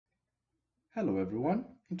Hello everyone,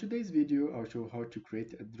 in today's video I'll show how to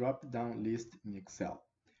create a drop-down list in Excel.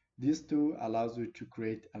 This tool allows you to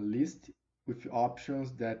create a list with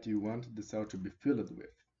options that you want the cell to be filled with.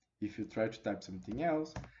 If you try to type something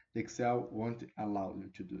else, the Excel won't allow you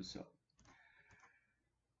to do so.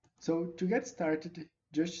 So to get started,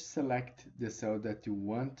 just select the cell that you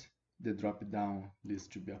want the drop-down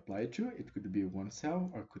list to be applied to. It could be one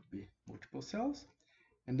cell or could be multiple cells.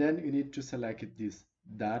 And then you need to select this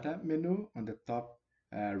data menu on the top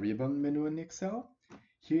ribbon menu in Excel.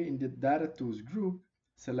 Here in the data tools group,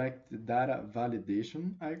 select the data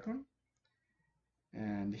validation icon.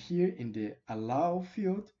 And here in the allow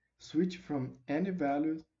field, switch from any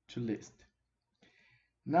value to list.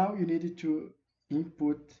 Now you need to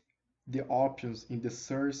input the options in the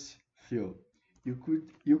source field.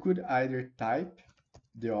 You could either type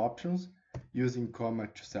the options using comma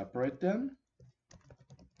to separate them,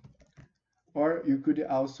 or you could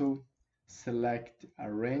also select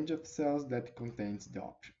a range of cells that contains the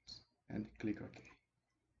options and click OK.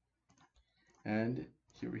 And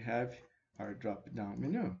here we have our drop-down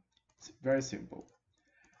menu. It's very simple.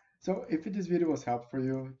 So if this video was helpful for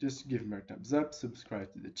you, just give me a thumbs up,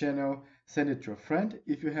 subscribe to the channel, send it to a friend.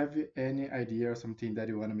 If you have any idea or something that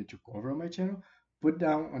you want me to cover on my channel, put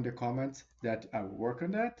down on the comments that I will work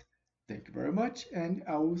on that. Thank you very much, and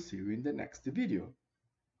I will see you in the next video.